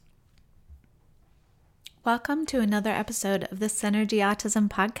Welcome to another episode of the Synergy Autism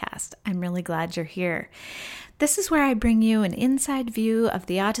Podcast. I'm really glad you're here. This is where I bring you an inside view of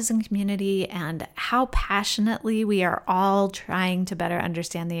the autism community and how passionately we are all trying to better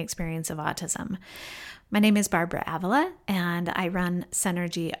understand the experience of autism. My name is Barbara Avila, and I run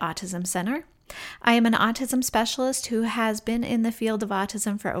Synergy Autism Center. I am an autism specialist who has been in the field of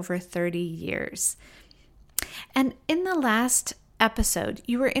autism for over 30 years. And in the last episode,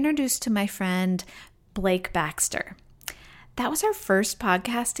 you were introduced to my friend Blake Baxter. That was our first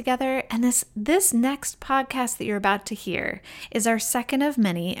podcast together, and this next podcast that you're about to hear is our second of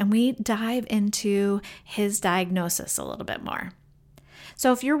many, and we dive into his diagnosis a little bit more.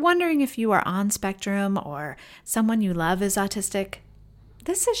 So if you're wondering if you are on spectrum or someone you love is autistic,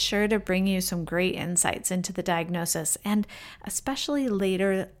 this is sure to bring you some great insights into the diagnosis, and especially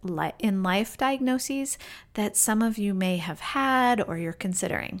later in life diagnoses that some of you may have had or you're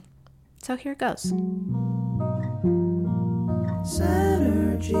considering. So here goes.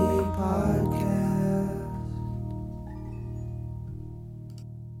 Synergy Podcast.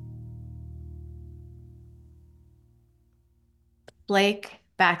 Blake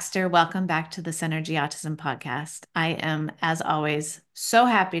Baxter, welcome back to the Synergy Autism Podcast. I am, as always, so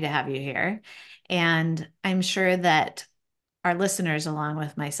happy to have you here. And I'm sure that our listeners, along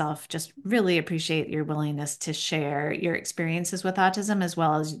with myself, just really appreciate your willingness to share your experiences with autism, as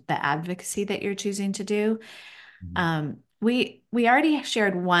well as the advocacy that you're choosing to do. We already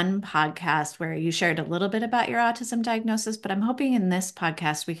shared one podcast where you shared a little bit about your autism diagnosis, but I'm hoping in this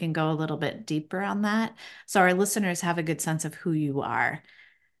podcast we can go a little bit deeper on that, so our listeners have a good sense of who you are.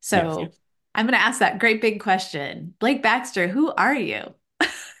 So yes. I'm going to ask that great big question. Blake Baxter, who are you?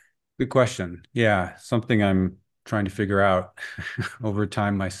 Good question. Yeah, something I'm trying to figure out over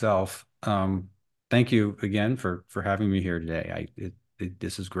time myself. Thank you again for having me here today.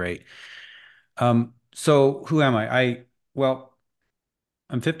 This is great. So who am I? Well,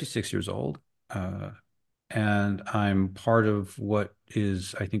 I'm 56 years old, and I'm part of what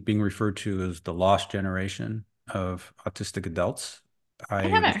is, I think, being referred to as the lost generation of autistic adults. I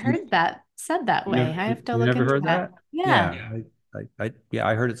haven't heard that said that way. I have to You look never into heard that. that? Yeah. Yeah,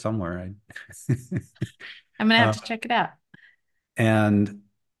 I heard it somewhere. I'm going to have to check it out. And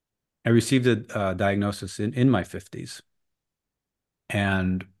I received a diagnosis in my 50s.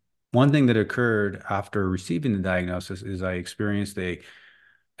 And one thing that occurred after receiving the diagnosis is I experienced a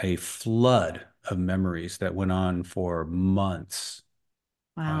flood of memories that went on for months.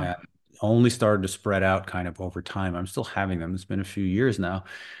 Wow. And only started to spread out kind of over time. I'm still having them. It's been a few years now.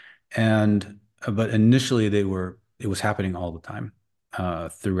 And but initially it was happening all the time.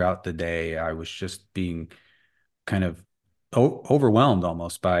 Throughout the day, I was just being kind of overwhelmed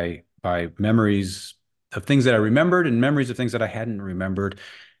almost by memories of things that I remembered and memories of things that I hadn't remembered.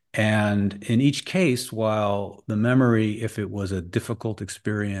 And in each case, while the memory, if it was a difficult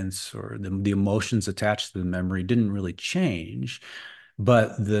experience or the emotions attached to the memory didn't really change,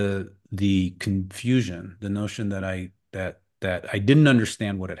 but the confusion, the notion that I didn't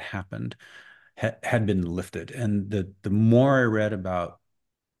understand what had happened had been lifted. And the more I read about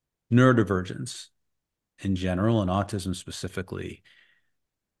neurodivergence in general and autism specifically,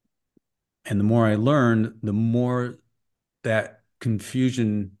 and the more I learned, the more that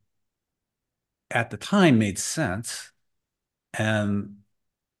confusion at the time made sense, and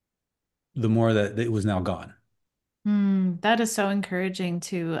the more that it was now gone. That is so encouraging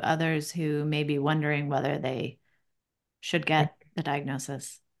to others who may be wondering whether they should I, get the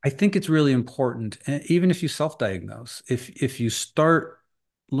diagnosis. I think it's really important, even if you self-diagnose, if you start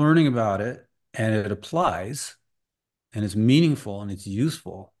learning about it and it applies and it's meaningful and it's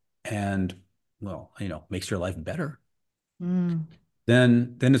useful and well, makes your life better, Mm.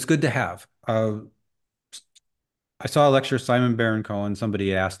 then it's good to have. I saw a lecture, Simon Baron-Cohen,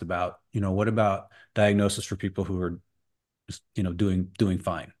 somebody asked about, what about diagnosis for people who are just, doing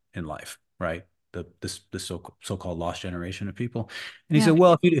fine in life, right? This so-called lost generation of people. And he Yeah. said,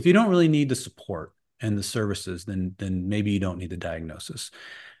 well, if you don't really need the support and the services, then maybe you don't need the diagnosis.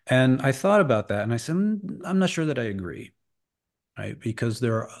 And I thought about that and I said, I'm not sure that I agree, right? Because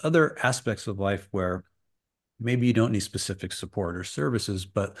there are other aspects of life where maybe you don't need specific support or services,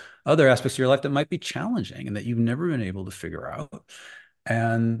 but other aspects of your life that might be challenging and that you've never been able to figure out.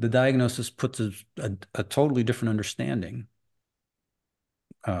 And the diagnosis puts a totally different understanding,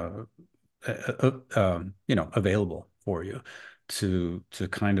 uh, available for you to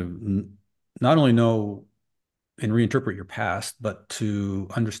kind of not only know and reinterpret your past, but to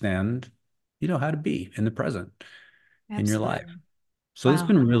understand, how to be in the present in your life. Absolutely. So it's Wow.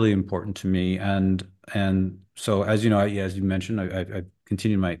 been really important to me, and so as you know, as you mentioned, I've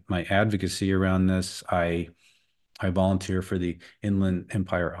continue my advocacy around this. I volunteer for the Inland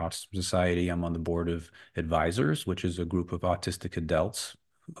Empire Autism Society. I'm on the board of advisors, which is a group of autistic adults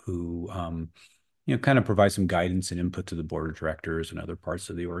who kind of provide some guidance and input to the board of directors and other parts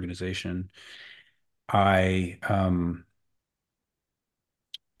of the organization. I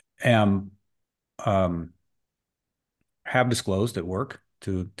am have disclosed at work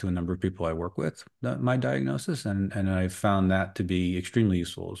to a number of people I work with my diagnosis, and I've found that to be extremely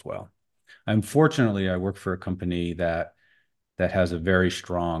useful as well. Unfortunately, I work for a company that has a very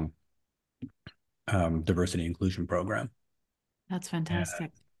strong diversity inclusion program. That's And,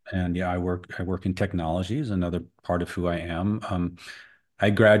 fantastic. and yeah, I work in technology is another part of who I am. I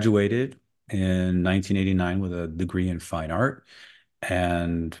graduated in 1989 with a degree in fine art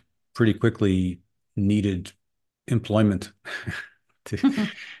and pretty quickly needed employment to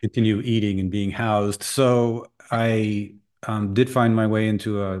continue eating and being housed. So I did find my way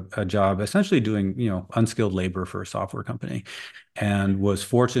into a job essentially doing, unskilled labor for a software company, and was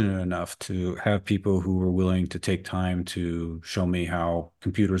fortunate enough to have people who were willing to take time to show me how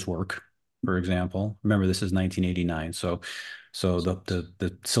computers work, for example. Remember, this is 1989. So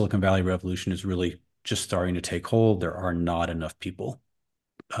the Silicon Valley revolution is really just starting to take hold. There are not enough people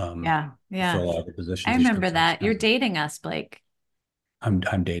um, Yeah, to yeah. fill all the I positions. It's become remember so that. You're expensive. dating us, Blake.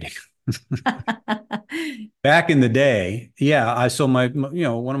 I'm dating. Back in the day, yeah, I so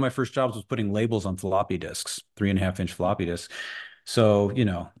one of my first jobs was putting labels on floppy disks, 3.5 inch floppy disks. So,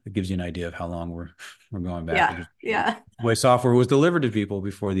 it gives you an idea of how long we're going back. It Yeah, was yeah. the way software was delivered to people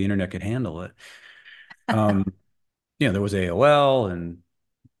before the internet could handle it. Um, there was AOL, and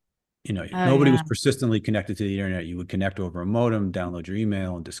Oh, nobody was yeah. persistently connected to the internet. You would connect over a modem, download your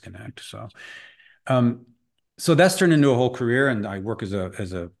email, and disconnect. Um, so that's turned into a whole career, and I work as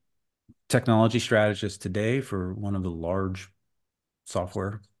a technology strategist today for one of the large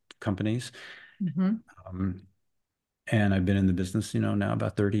software companies. Hmm. Um, and I've been in the business, now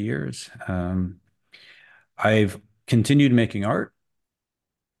about 30 years. I've continued making art,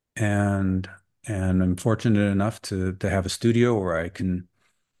 and I'm fortunate enough to have a studio where I can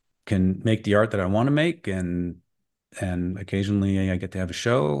make the art that I want to make, and occasionally I get to have a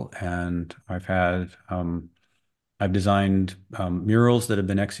show, and I've designed murals that have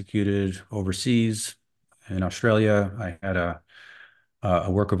been executed overseas. In Australia, I had a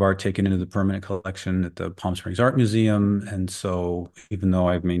work of art taken into the permanent collection at the Palm Springs Art Museum. And so, even though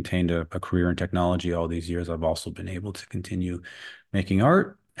I've maintained a career in technology all these years, I've also been able to continue making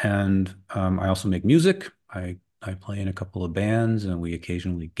art. And I also make music. I play in a couple of bands, and we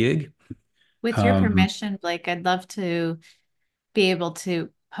occasionally gig. With your Um, permission, Blake, I'd love to be able to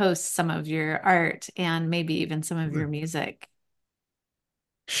post some of your art and maybe even some of your music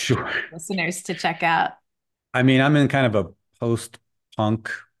sure. for listeners to check out. I mean, I'm in kind of a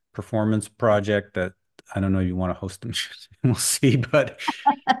post-punk performance project that I don't know if you want to host them. We'll see, but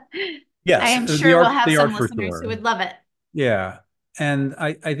I yes, am sure we'll have the some art for listeners who sure. would love it. Yeah. And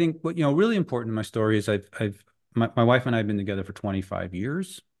I think what, really important in my story is my wife and I have been together for 25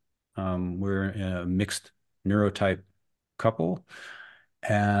 years. We're a mixed neurotype couple,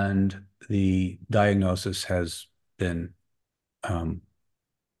 and the diagnosis has been um,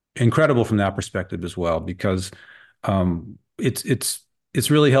 incredible from that perspective as well, because it's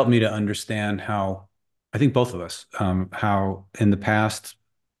really helped me to understand how I think both of us how in the past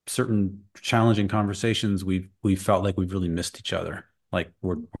certain challenging conversations we felt like we've really missed each other, like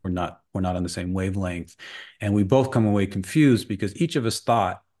we're not on the same wavelength, and we both come away confused because each of us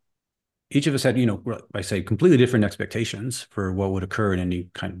had, I say completely different expectations for what would occur in any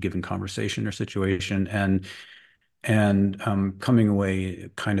kind of given conversation or situation, and coming away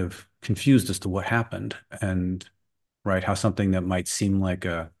kind of confused as to what happened, and right how something that might seem like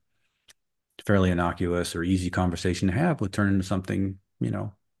a fairly innocuous or easy conversation to have would turn into something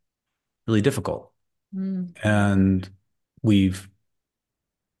really difficult. Mm. And we've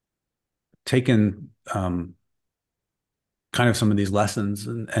taken kind of some of these lessons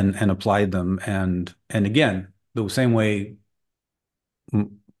and applied them, and again, the same way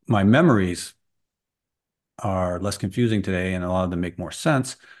my memories are less confusing today and a lot of them make more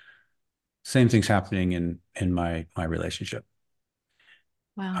sense. Same thing's happening in my relationship.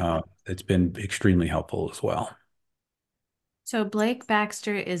 Wow. It's been extremely helpful as well. So Blake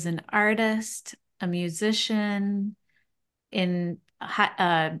Baxter is an artist, a musician in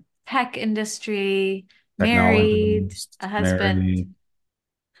tech industry, married, Technologist, a husband. married.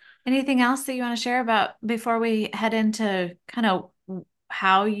 Anything else that you want to share about before we head into kind of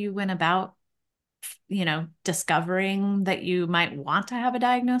how you went about, discovering that you might want to have a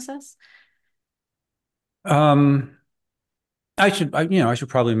diagnosis? Um, I should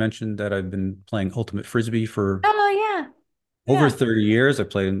probably mention that I've been playing Ultimate Frisbee for Oh, yeah. over Yeah. 30 years. I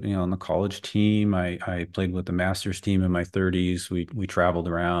played, on the college team. I played with the Masters team in my 30s. We traveled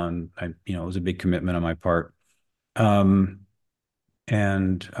around. It was a big commitment on my part. Um,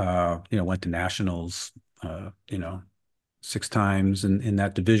 and went to nationals, uh, you know, 6 times in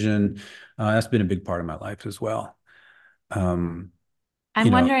that division. That's been a big part of my life as well. Um, I'm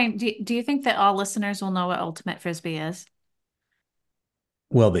you know, wondering, do you think that all listeners will know what Ultimate Frisbee is?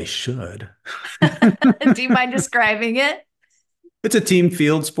 well, they should. Do you mind describing it? It's a team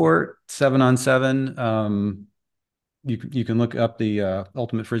field sport, 7-on-7. You can look up the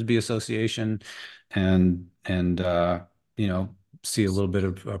Ultimate Frisbee Association and see a little bit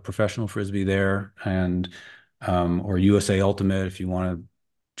of professional frisbee there, and or USA Ultimate if you want to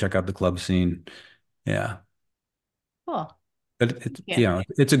check out the club scene. Yeah, Cool. but Yeah.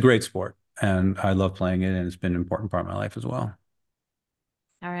 it's a great sport, and I love playing it, and it's been an important part of my life as well.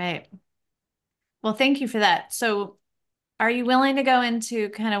 All right. Well, thank you for that. So, are you willing to go into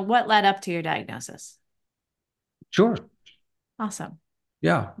kind of what led up to your diagnosis? Sure. Awesome.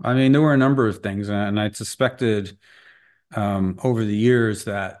 Yeah, I mean, there were a number of things, and I suspected over the years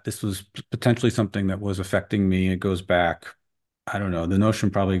that this was potentially something that was affecting me. It goes back, I don't know, the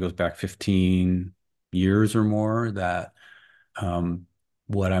notion probably goes back 15 years or more that um,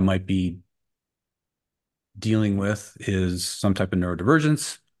 what I might be dealing with is some type of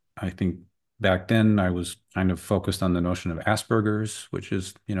neurodivergence. I think back then I was kind of focused on the notion of Asperger's, which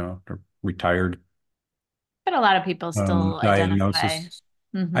is, a retired But a lot of people still identify. diagnosis.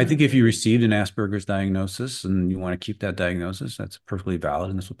 I Hmm. think if you received an Asperger's diagnosis and you want to keep that diagnosis, that's perfectly valid,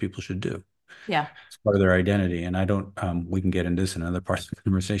 and that's what people should do. Yeah. It's part of their identity. And I don't, we can get into this in other parts of the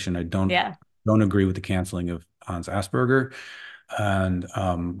conversation. I Yeah. don't agree with the canceling of Hans Asperger. And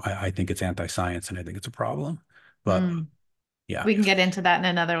I think it's anti-science and I think it's a problem. But Mm. yeah, We can get into that in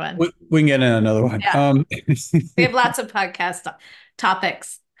another one. we can get in another one. Yeah. We have lots of podcast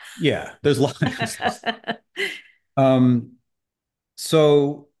topics. Yeah, there's lots. Um,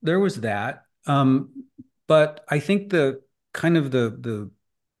 so there was that. But I think the kind of the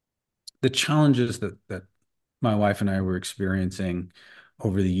challenges that my wife and I were experiencing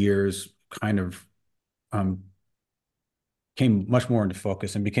over the years kind of um, came much more into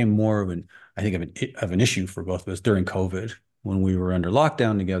focus and became more of I think, of an issue for both of us during COVID when we were under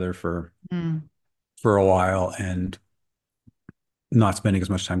lockdown together Mm. for a while and not spending as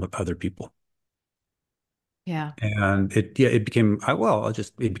much time with other people. Yeah. And it became,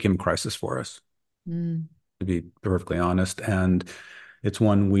 it became a crisis for us, Mm. to be perfectly honest. And it's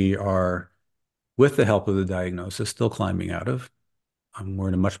one we are, with the help of the diagnosis, still climbing out of. We're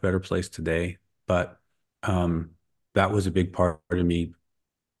in a much better place today, but um, that was a big part of me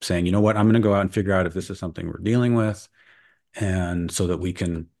saying, you know what, I'm going to go out and figure out if this is something we're dealing with, and so that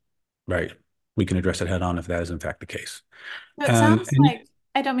right, we can address it head on if that is in fact the case. So it And, sounds and like,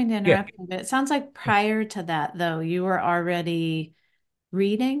 I don't mean to yeah, interrupt you, but it sounds like prior to that, though, you were already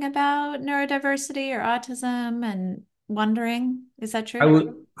reading about neurodiversity or autism and wondering, is that I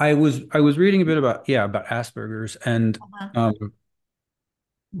true? was I was reading a bit about, about Asperger's, and Uh-huh. um,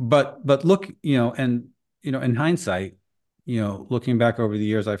 but look, and in hindsight, looking back over the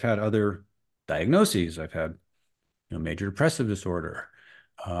years, I've had other diagnoses. I've had major depressive disorder,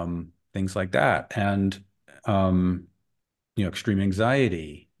 things like that, and um, extreme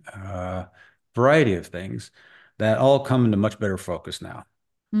anxiety, variety of things that all come into much better focus now. I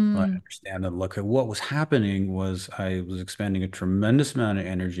Mm. understand and look at what was happening was I was expending a tremendous amount of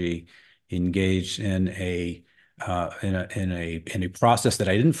energy engaged in a process that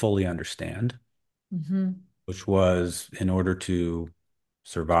I didn't fully understand, Hmm. which was in order to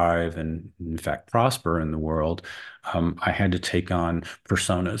survive and in fact prosper in the world, I had to take on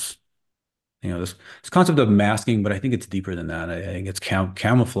personas. This concept of masking, but I think it's deeper than that. I think it's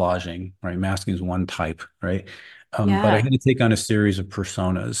camouflaging, right? Masking is one type, right? But I Yeah. had to take on a series of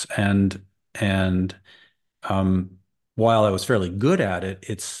personas, and um, while I was fairly good at it,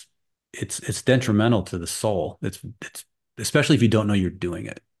 it's detrimental to the soul. It's especially if you don't know you're doing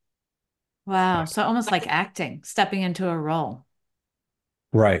it. Wow. So almost like acting, stepping into a role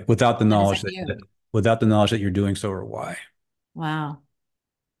Right. that isn't you. Without the knowledge that you're doing so or why, Wow.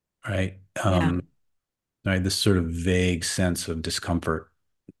 right? Yeah. Right. This sort of vague sense of discomfort,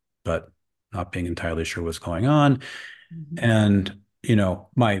 but not being entirely sure what's going on. Mhm. And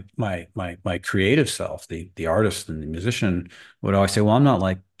my creative self, the artist and the musician, would always say, "Well, I'm not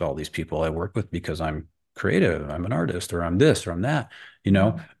like all these people I work with because I'm creative. I'm an artist, or I'm this, or I'm that." You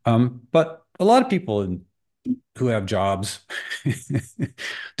know. Mhm. But a lot of people who have jobs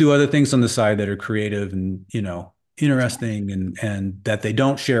do other things on the side that are creative and interesting and that they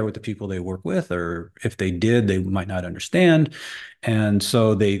don't share with the people they work with, or if they did, they might not understand. And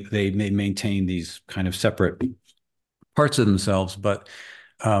so they may maintain these kind of separate parts of themselves. But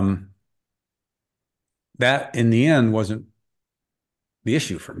um, that in the end wasn't the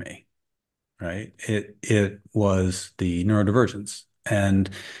issue for me, right? It was the neurodivergence and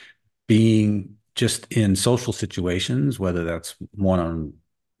being just in social situations, whether that's one on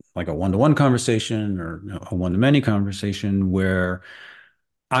like a one-to-one conversation or a one-to-many conversation where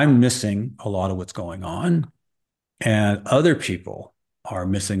I'm missing a lot of what's going on, and other people are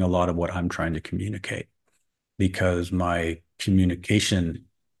missing a lot of what I'm trying to communicate because my communication,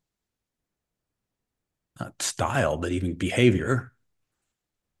 not style, but even behavior,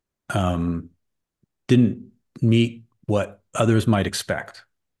 um, didn't meet what others might expect.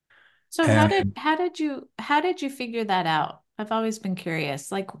 So And how did you figure that out? I've always been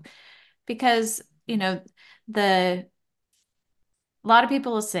curious, like because the a lot of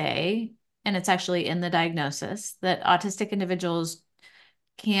people will say, and it's actually in the diagnosis, that autistic individuals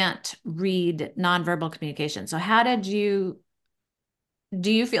can't read nonverbal communication. So how did you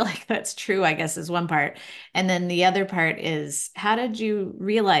do you feel like that's true? I guess is one part. And then the other part is how did you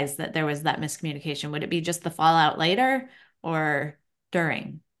realize that there was that miscommunication? Would it be just the fallout later or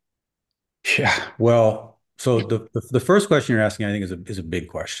during? yeah, well, so the first question you're asking, I think, is a big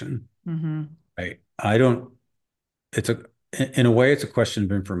question, Mm-hmm. right? I don't. It's a in a way, it's a question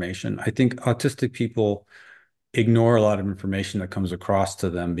of information. I think autistic people ignore a lot of information that comes across to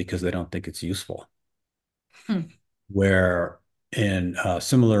them because they don't think it's useful. Hmm. Where in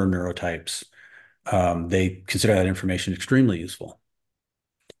similar neurotypes, they consider that information extremely useful.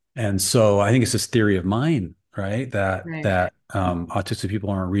 And so I think it's this theory of mind, right? Right, That autistic people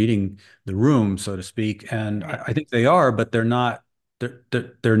aren't reading the room, so to speak. And right, I think they are, but they're not.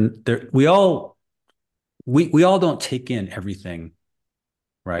 They're we all don't take in everything,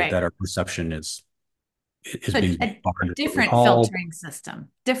 right? right. That our perception is So being a bombarded. But we different all filtering system,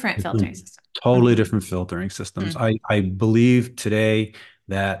 different filtering system. totally different filtering systems. Mm-hmm. I believe today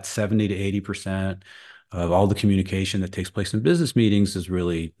that 70 to 80% of all the communication that takes place in business meetings is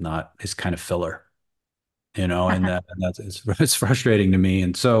really not, is kind of filler, and that's it's frustrating to me.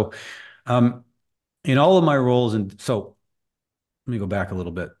 And so um in all of my roles, and so let me go back a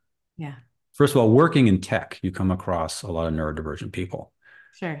little bit. Yeah, First of all, working in tech, you come across a lot of neurodivergent people.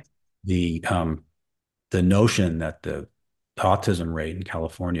 sure. The the notion that the autism rate in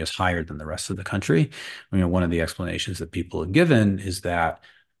California is higher than the rest of the country. One of the explanations that people have given is that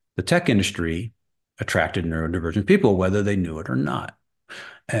the tech industry attracted neurodivergent people, whether they knew it or not.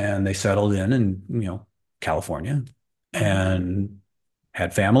 And they settled in California Mm-hmm. and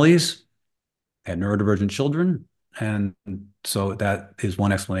had families, had neurodivergent children. And so that is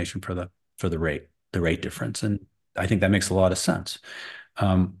one explanation for the rate difference. And I think that makes a lot of sense.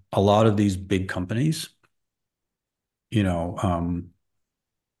 A lot of these big companies, you know,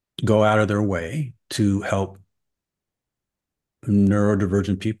 go out of their way to help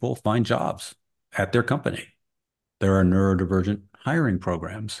neurodivergent people find jobs at their company. There are neurodivergent hiring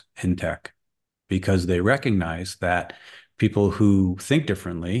programs in tech because they recognize that people who think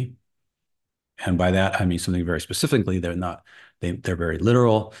differently, and by that I mean something very specifically, they're very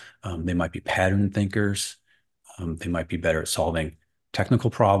literal. They might be pattern thinkers. They might be better at solving technical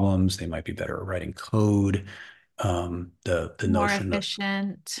problems. They might be better at writing code. The More notion of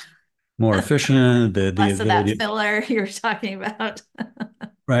efficient, more efficient, the less of that ability, filler you're talking about.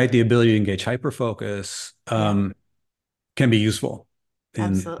 right? The ability to engage hyperfocus Yeah, can be useful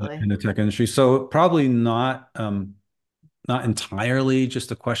in absolutely. the tech industry. So probably not entirely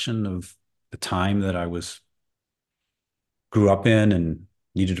just a question of the time that I was grew up in and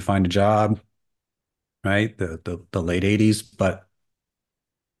needed to find a job, right? The late 80s, but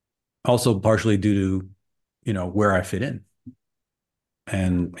also partially due to where I fit in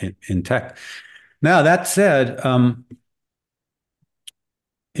and in tech. Now that said,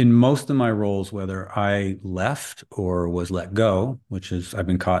 in most of my roles, whether I left or was let go, which is I've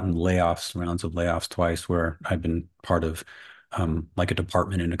been caught in layoffs, rounds of layoffs twice, where I've been part of like a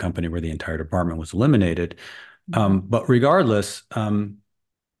department in a company where the entire department was eliminated. Mhm. But regardless,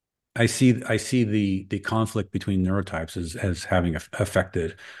 I see the conflict between neurotypes as having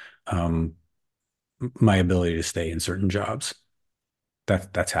affected um, my ability to stay in certain jobs.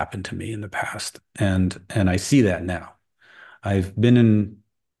 That's happened to me in the past, and I see that now. I've been in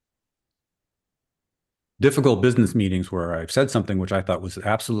difficult business meetings where I've said something which I thought was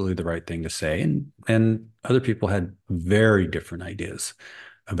absolutely the right thing to say, and other people had very different ideas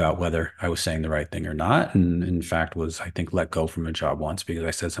about whether I was saying the right thing or not. And in fact, was I think let go from a job once because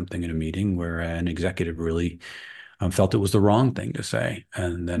I said something in a meeting where an executive really felt it was the wrong thing to say.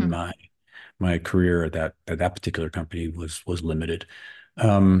 And then Hmm. my career at that particular company was limited.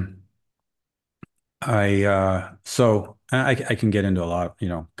 Um, I can get into a lot,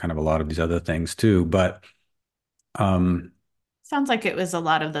 kind of a lot of these other things too, but um, Sounds like it was a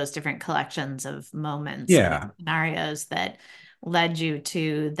lot of those different collections of moments and yeah, scenarios that led you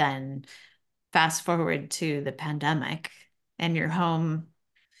to then fast forward to the pandemic and you're home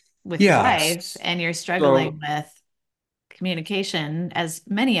with your yeah. wife and you're struggling So with communication, as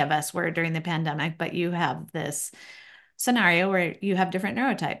many of us were during the pandemic, but you have this scenario where you have different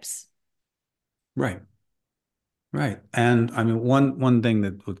neurotypes. right, right. And I mean, one thing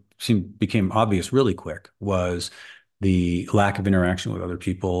that became obvious really quick was the lack of interaction with other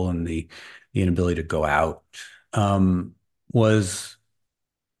people and the inability to go out um, was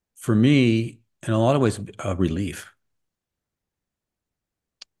for me in a lot of ways a relief.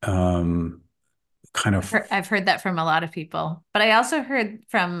 Um, kind of I've heard that from a lot of people, but I also heard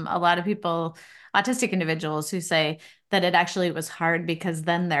from a lot of people, autistic individuals, who say that it actually was hard because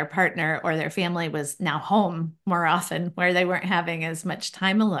then their partner or their family was now home more often, where they weren't having as much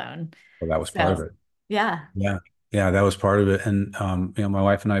time alone. well, that was part of So, it. yeah. Yeah. Yeah, that was part of it. And my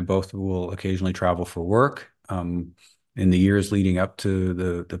wife and I both will occasionally travel for work. In the years leading up to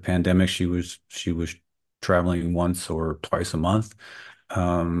the pandemic, she was traveling once or twice a month,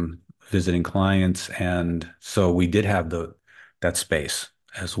 visiting clients. And so we did have the that space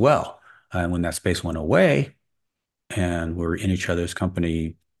as well. And when that space went away and we're in each other's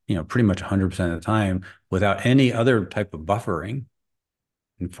company, pretty much 100% of the time without any other type of buffering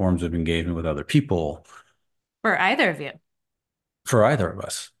in forms of engagement with other people For either of you. for either of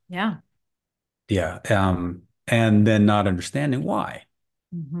us. Yeah. Yeah. And then not understanding why,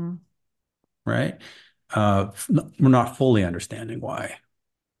 Hmm. right? We're not fully understanding why,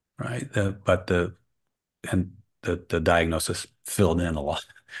 right? And the diagnosis filled in a lot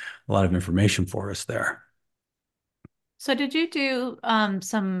of information for us there. So did you do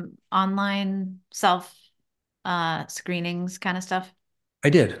some online self screenings kind of stuff? I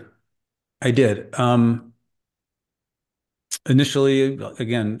did. I did. Initially,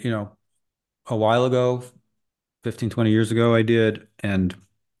 again, a while ago, 15, 20 years ago, I did. And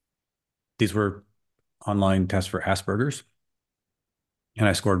these were online tests for Asperger's. And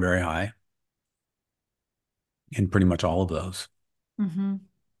I scored very high in pretty much all of those. Hmm.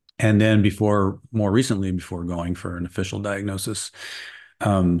 And then more recently, before going for an official diagnosis,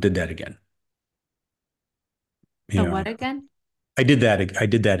 did that again. You The know, what again? I did that. I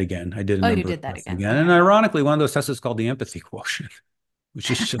did that again. I did a Oh, you number of did that tests again. again. And Okay. ironically, one of those tests is called the empathy quotient,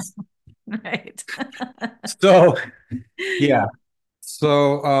 which is just Right. so, yeah.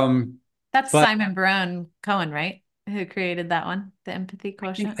 So, That's but Simon Barone Cohen, right? Who created that one, the empathy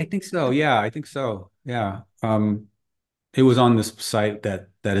quotient. I think so. Yeah, I think so. Yeah. It was on this site that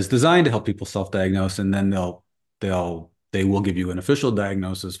is designed to help people self-diagnose, and then they will give you an official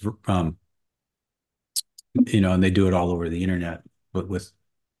diagnosis, and they do it all over the internet, but with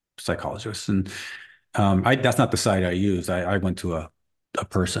psychologists. And that's not the site I used. I went to a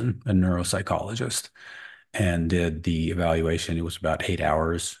person, a neuropsychologist, and did the evaluation. It was about 8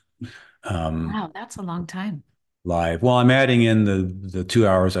 hours um, Wow, that's a long time. live. Well, I'm adding in the 2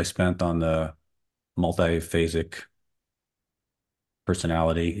 hours I spent on the multiphasic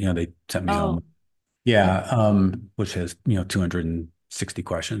personality. They sent me home. Oh, Yeah, which has 260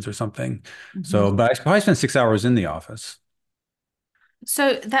 questions or something. mhm. So, but I probably spent 6 hours in the office.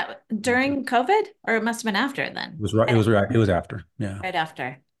 So that during COVID, or it must have been after It then, was right. It was right. It was after. Yeah, right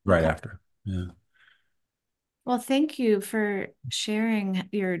after. right Okay. after. Yeah. Well, thank you for sharing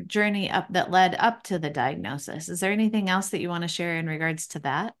your journey up that led up to the diagnosis. Is there anything else that you want to share in regards to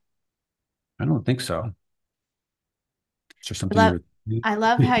that? I don't think so. Is there I something you love, were? I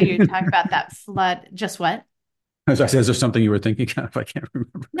love how you talk about that flood. Just what? As I said, is there something you were thinking of? I can't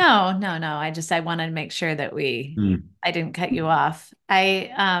remember. No, no, no. I wanted to make sure that Hmm. I didn't cut you off.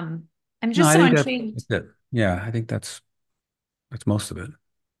 I'm No, just I so think intrigued. that's it. Yeah, I think that's most of it.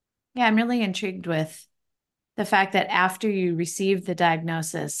 Yeah, I'm really intrigued with the fact that after you received the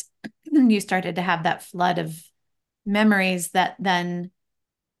diagnosis, you started to have that flood of memories that then,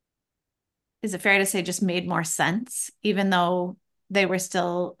 is it fair to say, just made more sense, even though they were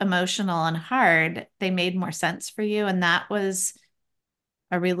still emotional and hard, they made more sense for you. And that was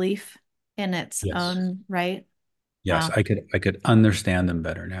a relief in its Yes. own right. Yes, Wow. I could understand them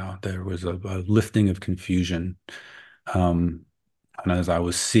better now. There was a lifting of confusion, um, and as I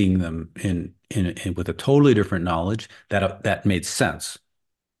was seeing them in with a totally different knowledge, that made sense,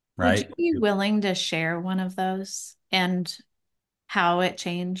 Would you right? be willing to share one of those and how it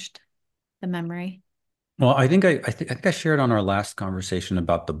changed the memory? Well, I think I shared on our last conversation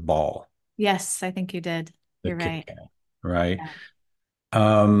about the ball, Yes, I think you did. the You're Kit right. Kat, right? Yeah.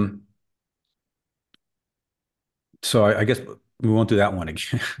 Um, so I guess we won't do that one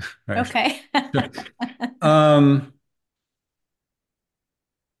again, right? Okay. Um,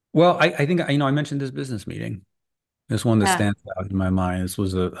 well, I think I mentioned this business meeting. This one that Yeah. stands out in my mind. This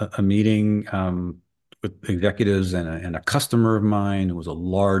was a meeting with executives and a customer of mine. It was a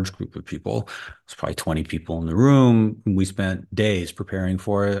large group of people. It's probably 20 people in the room. We spent days preparing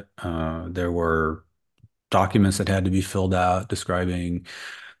for it. There were documents that had to be filled out describing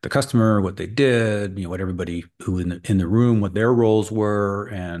the customer, what they did, what everybody who in the room, what their roles were,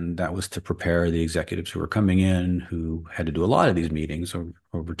 and that was to prepare the executives who were coming in, who had to do a lot of these meetings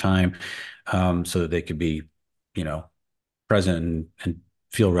over time, so that they could be, you know, present and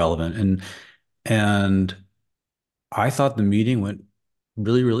feel relevant. And I thought the meeting went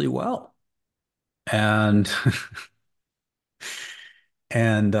really, really well. And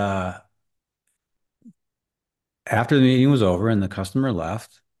and after the meeting was over and the customer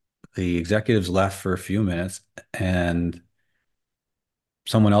left, the executives left for a few minutes, and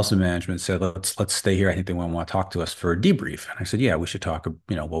someone else in management said, let's stay here. I think they want to talk to us for a debrief. And I said, yeah, we should talk,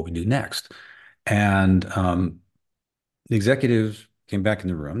 what we do next. And the executives came back in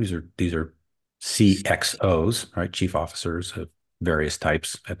the room. These are CXOs, right? Chief officers of various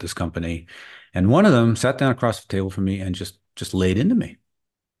types at this company. And one of them sat down across the table from me and just laid into me,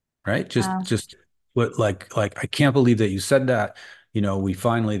 right? Wow. Just what like I can't believe that you said that. We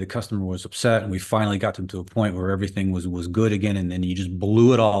finally the customer was upset and we finally got them to a point where everything was good again, and then you just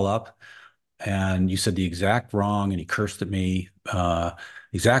blew it all up and you said the exact wrong and he cursed at me,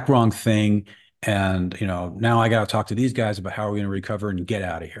 exact wrong thing. And now I got to talk to these guys about how we're going to recover and get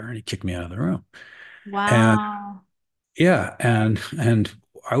out of here. And he kicked me out of the room. And Wow. yeah, and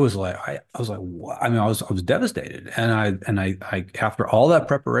I was like, what? I mean, I was devastated. And I after all that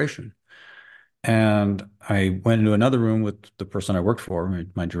preparation, and I went into another room with the person I worked for,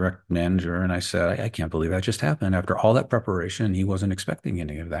 my direct manager, and I said, I can't believe that just happened. After all that preparation, he wasn't expecting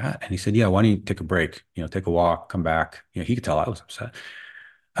any of that. And he said, yeah, why don't you take a break, take a walk, come back. He could tell I was upset.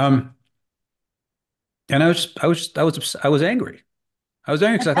 Um, and I was angry. I was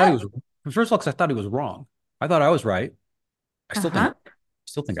angry because I thought he was, first of all, because I thought he was wrong. I thought I was right. I Uh-huh.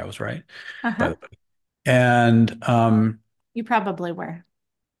 still think I was right, by Uh-huh. the way. And, You probably were.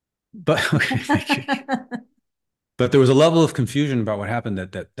 but okay, thank you. But there was a level of confusion about what happened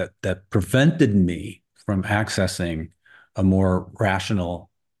that prevented me from accessing a more rational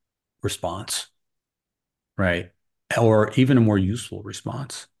response, right? Or even a more useful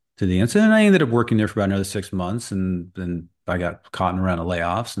response to the incident. I ended up working there for about another 6 months, and then I got caught in a round of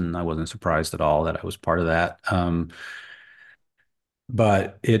layoffs, and I wasn't surprised at all that I was part of that.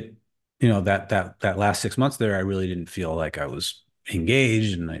 But that last 6 months there, I really didn't feel like I was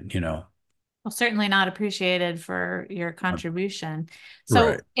engaged, and Well, certainly not appreciated for your uh, contribution.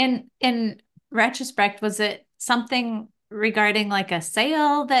 right. So in retrospect, was it something regarding like a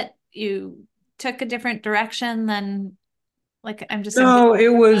sale that you took a different direction than like I'm No,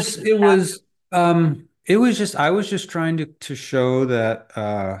 about it was just I was just trying to show that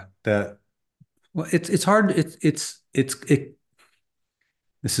well it's hard it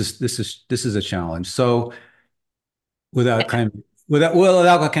this is a challenge. So without kind of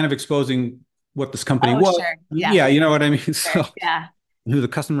without kind of exposing what this company Oh, was. sure. Yeah, Yeah, you know what I mean? So sure. Yeah. who the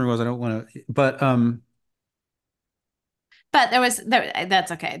customer was, I don't want to, but But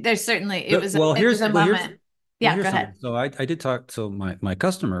that's okay. There's certainly well it was a moment. Yeah, here's go ahead. something. So I did talk, so my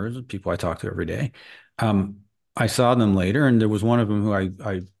customers, people I talk to every day, um, I saw them later, and there was one of them who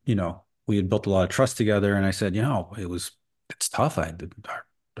we had built a lot of trust together, and I said, it's tough.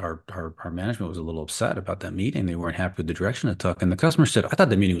 Our management was a little upset about that meeting. They weren't happy with the direction it took, and the customer said, I thought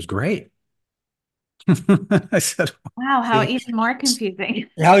the meeting was great. I said, Wow, how okay. even more confusing.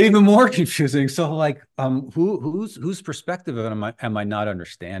 How even more confusing. So like, whose perspective am I not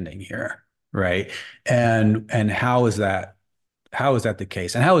understanding here? Right. And how is that the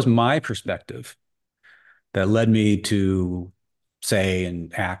case? And how is my perspective that led me to say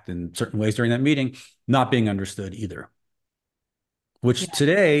and act in certain ways during that meeting not being understood either? Yeah. Which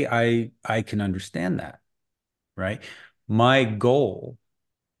today I can understand that, right? My goal,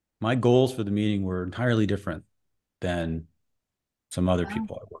 my goals for the meeting were entirely different than some other Wow.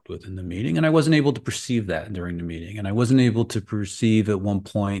 people I worked with in the meeting, and I wasn't able to perceive that during the meeting. And I wasn't able to perceive at one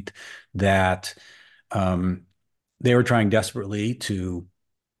point that um, they were trying desperately to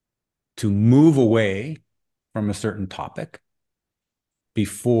move away from a certain topic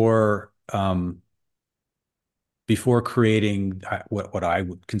before before creating what I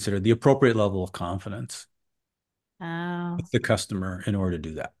would consider the appropriate level of confidence Oh. with the customer in order to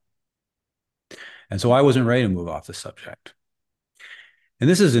do that. And so I wasn't ready to move off the subject. And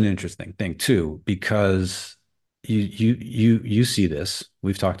this is an interesting thing too, because you see this.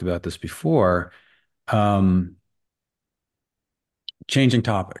 We've talked about this before. Um, Changing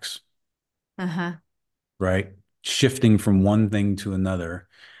topics, Uh-huh. right? Shifting from one thing to another.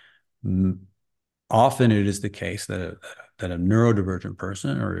 Often it is the case that a neurodivergent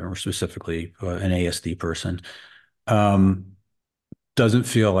person, or specifically an ASD person, um, doesn't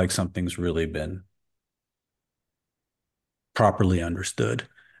feel like something's really been properly understood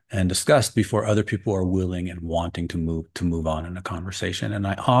and discussed before other people are willing and wanting to move on in a conversation. And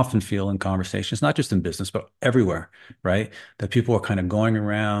I often feel in conversations, not just in business, but everywhere, right? That people are kind of going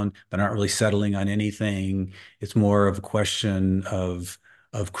around, but aren't really settling on anything. It's more of a question of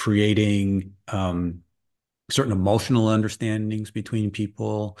creating certain emotional understandings between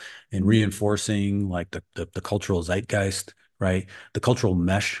people and reinforcing like the cultural zeitgeist, right? The cultural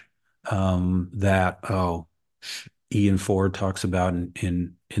mesh that Ian Ford talks about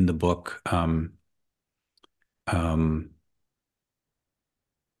in the book. Um, oh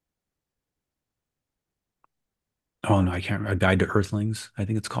no, I can't remember. A Guide to Earthlings, I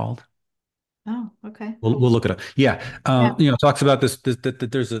think it's called. Oh, okay. We'll look it up. Yeah, Yeah. talks about this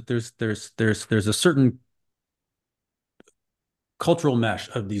that there's a certain cultural mesh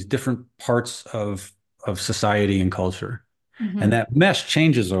of these different parts of society and culture. And Hmm. that mesh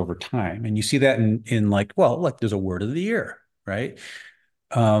changes over time. And you see that in like, well, like there's a word of the year, right?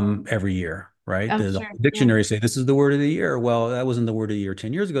 Every year, right? Oh, The sure. Yeah. dictionary say this is the word of the year. Well, that wasn't the word of the year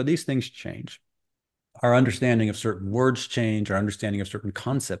 10 years ago. These things change. Our understanding of certain words change, our understanding of certain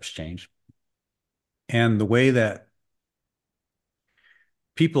concepts change. And the way that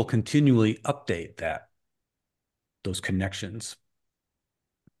people continually update those connections,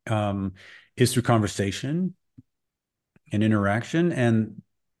 um, is through conversation and interaction.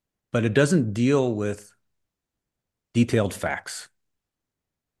 But it doesn't deal with detailed facts,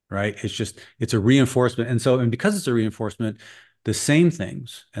 right? It's a reinforcement. And because it's a reinforcement, the same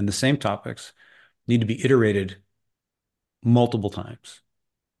things and the same topics need to be iterated multiple times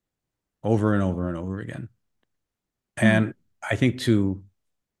over and over and over again. Mm. And I think to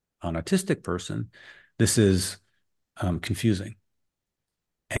an autistic person, this is confusing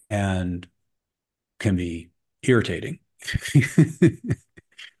and can be irritating.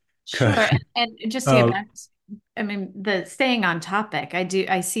 Sure. And just to get uh, back, I mean, the staying on topic,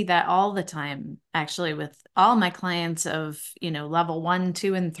 I see that all the time, actually, with all my clients of, level one,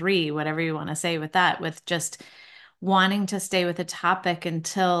 two, and three, whatever you want to say with that, with just wanting to stay with a topic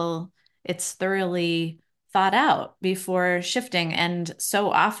until it's thoroughly thought out before shifting. And so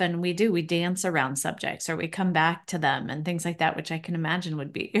often we dance around subjects or we come back to them and things like that, which I can imagine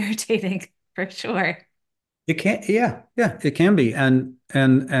would be irritating for sure. it can, yeah, it can be, and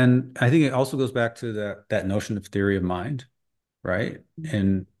I think it also goes back to that notion of theory of mind, right?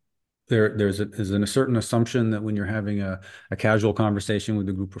 And there's a certain assumption that when you're having a casual conversation with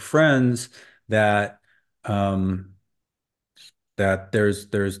a group of friends, that um, that there's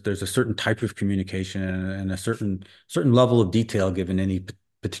a certain type of communication and a certain level of detail given any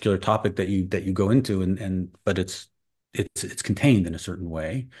particular topic that you go into, and but it's contained in a certain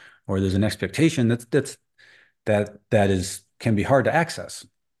way, or there's an expectation that is can be hard to access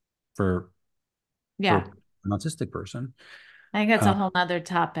for Yeah. for an autistic person. I think that's Uh, a whole nother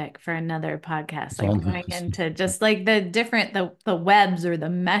topic for another podcast, it's like all going into just like the different the webs or the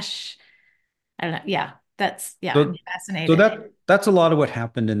mesh. I don't know. Yeah, that's yeah, I'm so so fascinated. that's a lot of what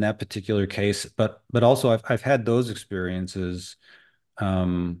happened in that particular case, but also I've had those experiences,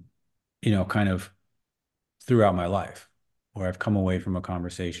 um, kind of throughout my life, where I've come away from a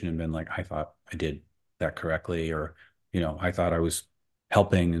conversation and been like, I thought I did that correctly, or I thought I was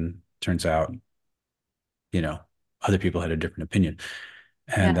helping, and turns out, you know, other people had a different opinion,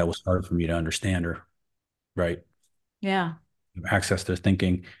 and Yeah, that was hard for me to understand or right yeah. access their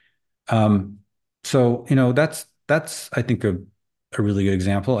thinking. Um, so that's I think a really good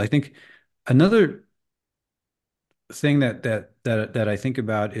example. I think another thing that I think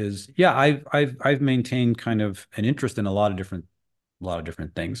about is, yeah, I've maintained kind of an interest in a lot of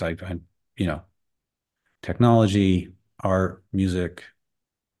different things. I you know technology, art, music,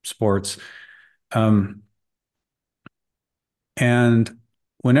 sports, um, and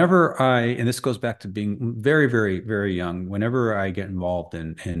and this goes back to being very very very young. Whenever I get involved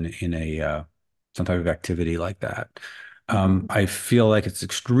in a some type of activity like that, I feel like it's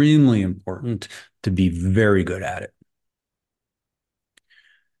extremely important to be very good at it.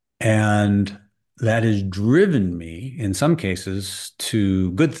 And that has driven me in some cases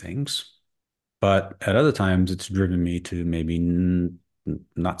to good things, but at other times it's driven me to maybe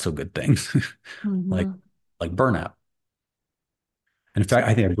not so good things, like Hmm. like burnout. And in So, fact,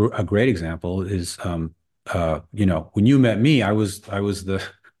 I think a great example is, when you met me, I was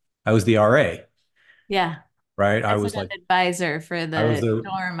the RA, yeah, right? resident advisor for I was the the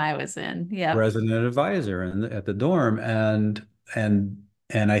dorm I was in. Yep. resident advisor at the dorm, and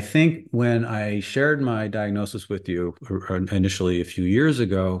and I think when I shared my diagnosis with you initially a few years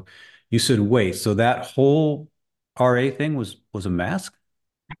ago, you said, "Wait, so that whole RA thing was a mask?"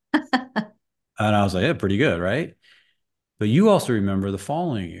 And I was like, "Yeah, pretty good, right?" But you also remember the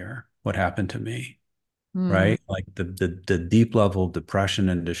following year what happened to me, Hmm. right? Like the deep level of depression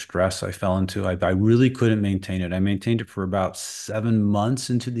and distress I fell into. I really couldn't maintain it. I maintained it for about 7 months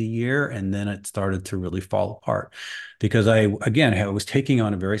into the year, and then it started to really fall apart because I was taking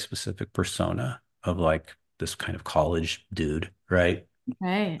on a very specific persona of like this kind of college dude, right?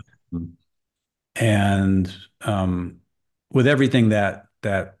 Right. And with everything that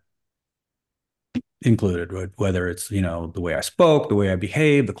included, whether it's, the way I spoke, the way I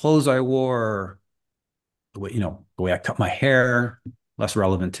behaved, the clothes I wore, the way I cut my hair, less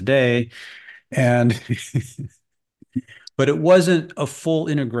relevant today. And, but it wasn't a full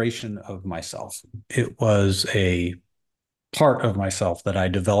integration of myself. It was a part of myself that I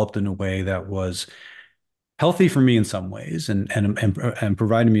developed in a way that was healthy for me in some ways and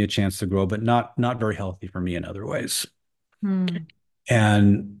provided me a chance to grow, but not very healthy for me in other ways. Hmm.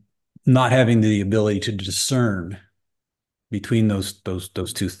 And not having the ability to discern between those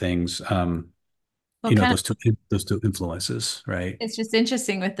two things, Well, kind of, those two influences, right? it's just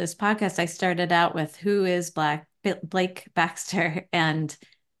interesting with this podcast. I started out with who is Blake Baxter, and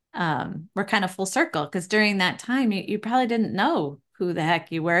we're kind of full circle because during that time, you probably didn't know who the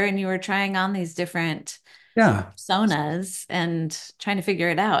heck you were, and you were trying on these different Yeah. personas and trying to figure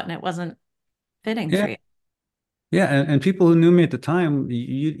it out, and it wasn't fitting Yeah. for you. Yeah, and people who knew me at the time,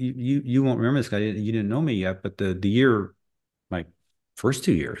 you won't remember this guy. You didn't know me yet, but the year, my first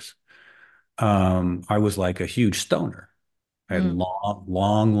 2 years, I was like a huge stoner. I had Mm. long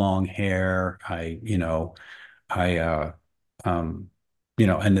hair. I um,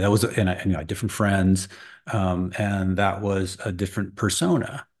 and that was, and I had different friends, and that was a different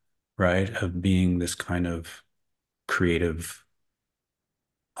persona, right? Of being this kind of creative,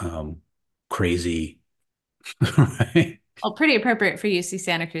 um, crazy, right? Well, pretty appropriate for UC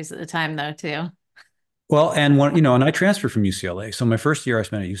Santa Cruz at the time, though, too. Well, and I transferred from UCLA. So my first year I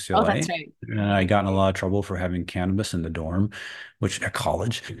spent at Oh, that's UCLA, right. and I got in a lot of trouble for having cannabis in the dorm, which at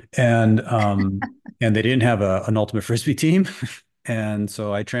college, and they didn't have an ultimate frisbee team, and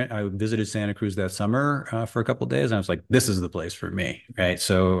so I visited Santa Cruz that summer for a couple of days, and I was like, this is the place for me, right?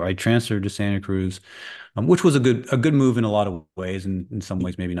 So I transferred to Santa Cruz, which was a good move in a lot of ways, and in some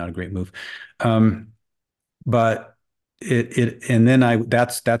ways maybe not a great move. Um, but and then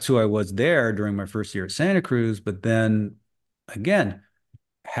that's who I was there during my first year at Santa Cruz, but then again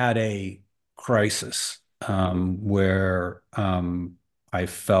had a crisis, where I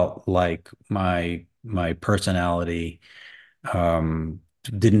felt like my personality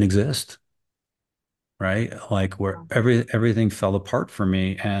didn't exist, right? Like where everything fell apart for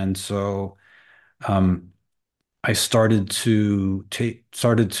me. And so um I started to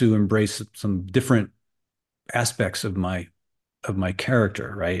embrace some different aspects of my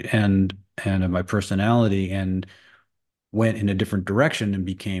character, right? And of my personality, and went in a different direction and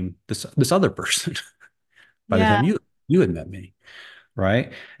became this other person by the Yeah. time you had met me,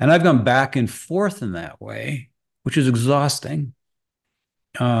 right? And I've gone back and forth in that way, which is exhausting.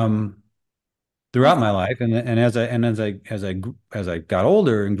 Um, Well, Throughout my life, as I got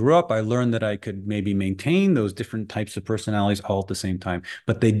older and grew up, I learned that I could maybe maintain those different types of personalities all at the same time,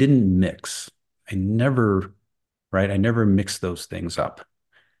 but they didn't mix. I never, right? I never mixed those things up.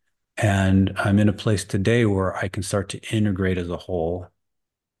 And I'm in a place today where I can start to integrate as a whole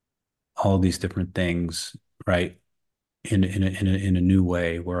all these different things, right? In a new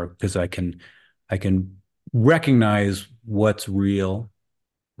way, where because I can recognize what's real,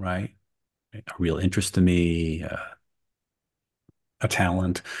 right? A real interest to me, a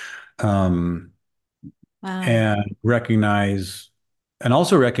talent, um, wow. and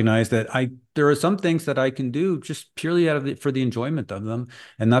also recognize that there are some things that I can do just purely for the enjoyment of them,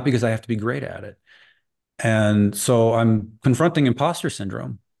 and not because I have to be great at it. And so I'm confronting imposter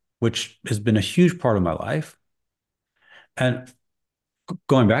syndrome, which has been a huge part of my life. And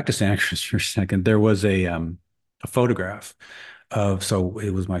going back to Santa Cruz for a second, there was a photograph so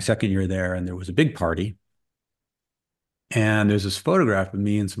it was my second year there, and there was a big party. And there's this photograph of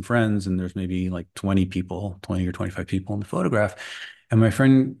me and some friends, and there's maybe like 20 people, 20 or 25 people in the photograph. And my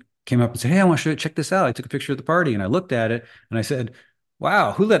friend came up and said, "Hey, I want you to check this out." I took a picture of the party and I looked at it and I said,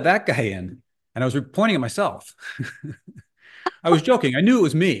 "Wow, who let that guy in?" And I was pointing at myself. I was joking. I knew it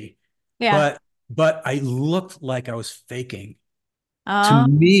was me, Yeah. but I looked like I was faking. To Oh,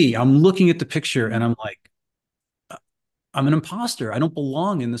 me, I'm looking at the picture and I'm like, I'm an imposter. I don't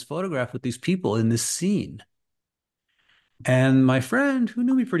belong in this photograph with these people in this scene. And my friend, who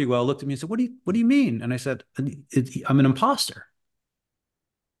knew me pretty well, looked at me and said, what do you mean?" And I said, "I'm an imposter."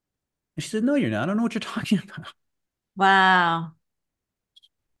 And she said, "No, you're not. I don't know what you're talking about." wow.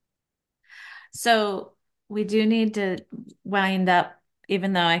 So we do need to wind up,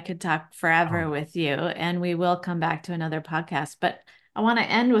 even though I could talk forever Oh, with you, and we will come back to another podcast. But I want to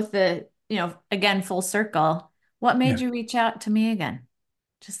end with again, full circle. What made yeah. you reach out to me again?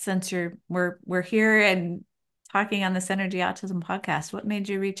 Just since we're here and talking on the Synergy Autism podcast, what made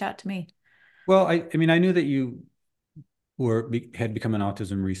you reach out to me? Well, I mean, I knew that you had become an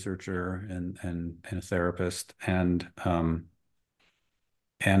autism researcher and a therapist,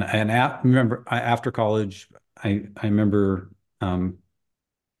 remember after college, I remember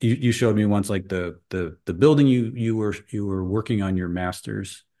you showed me once like the building you were working on your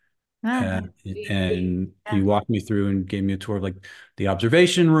master's, Ah, and GED. Yeah. you walked me through and gave me a tour of like the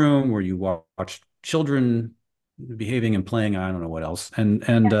observation room where you watched children behaving and playing. I don't know what else, and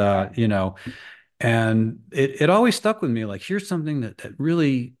it always stuck with me. Like, here's something that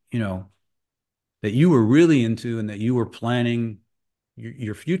really, that you were really into and that you were planning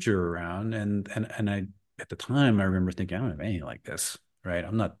your future around. And I, at the time, I remember thinking, I don't have anything like this, right?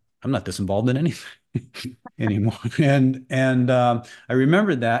 I'm not this involved in anything anymore. I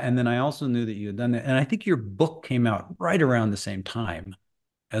remembered that. And then I also knew that you had done that. And I think your book came out right around the same time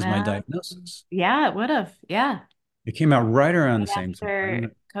as my Um, diagnosis. yeah, it would have. Yeah. It came out right around the Right same after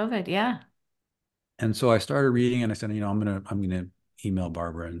time. COVID. Yeah. And so I started reading and I said, I'm gonna email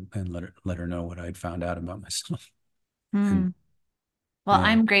Barbara and let her know what I'd found out about myself. And Hmm. Well, yeah,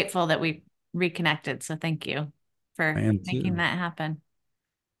 I'm grateful that we reconnected. So thank you I for am making too. that happen.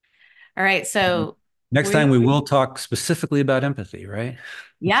 All right. And So next time we, we will talk specifically about empathy, right?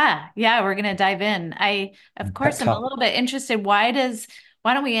 yeah, we're going to dive in. Of That course, I'm a topic. little bit interested. Why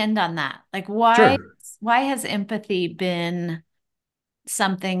don't we end on that? Like, Sure. why has empathy been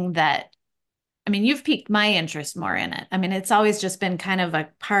something that, I mean, you've piqued my interest more in it. I mean, it's always just been kind of a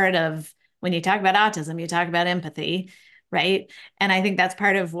part of when you talk about autism, you talk about empathy, right? And I think that's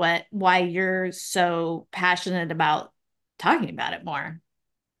part of why you're so passionate about talking about it more.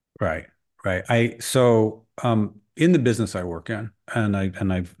 Right. Right. In the business I work in,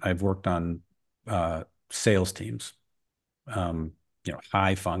 I've worked on sales teams,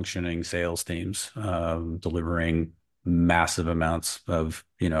 high functioning sales teams, delivering massive amounts of,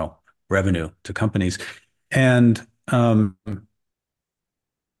 revenue to companies. And in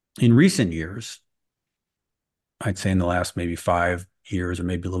recent years, I'd say in the last maybe 5 years or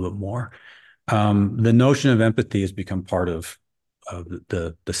maybe a little bit more, the notion of empathy has become part of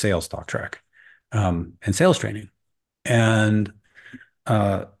the sales talk track, and sales training. And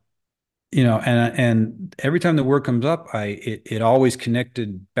uh, and every time the word comes up, it always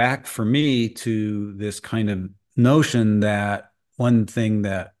connected back for me to this kind of notion that one thing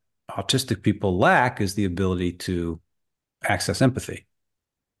that autistic people lack is the ability to access empathy.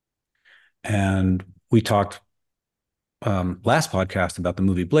 And we talked last podcast about the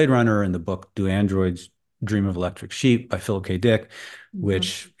movie Blade Runner and the book Do Androids Dream of Electric Sheep by Philip K. Dick, Mhm.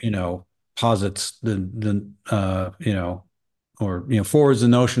 which posits forwards the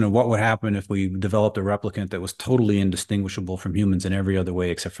notion of what would happen if we developed a replicant that was totally indistinguishable from humans in every other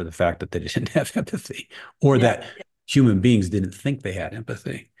way except for the fact that they didn't have empathy, or Yeah. that human beings didn't think they had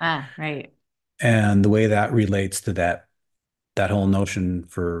empathy. Ah, right. And the way that relates to that whole notion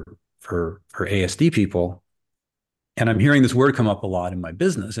for ASD people. And I'm hearing this word come up a lot in my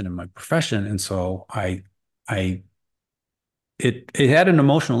business and in my profession. And so I, it had an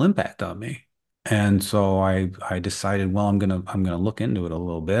emotional impact on me. And so I decided, well, I'm gonna look into it a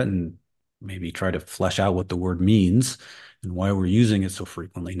little bit and maybe try to flesh out what the word means and why we're using it so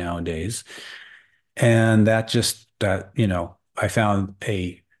frequently nowadays. And I found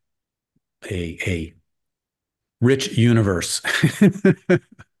a rich universe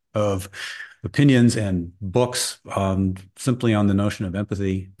of opinions and books, simply on the notion of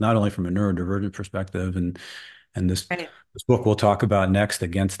empathy, not only from a neurodivergent perspective, and Right. this book we'll talk about next,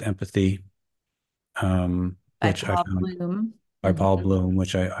 Against Empathy, By which I Paul found Bloom. by Mhm. Paul Bloom,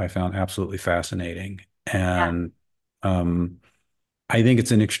 which I found absolutely fascinating. Yeah, And um, I think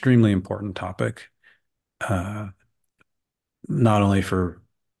it's an extremely important topic, uh, not only for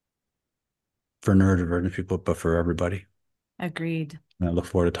neurodivergent people, but for everybody. agreed. And I look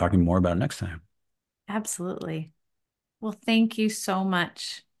forward to talking more about it next time. Absolutely. Well, thank you so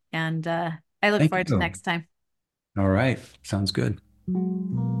much. And I look Thank forward to you. next time. All right. Sounds good.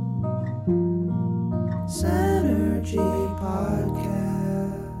 Synergy.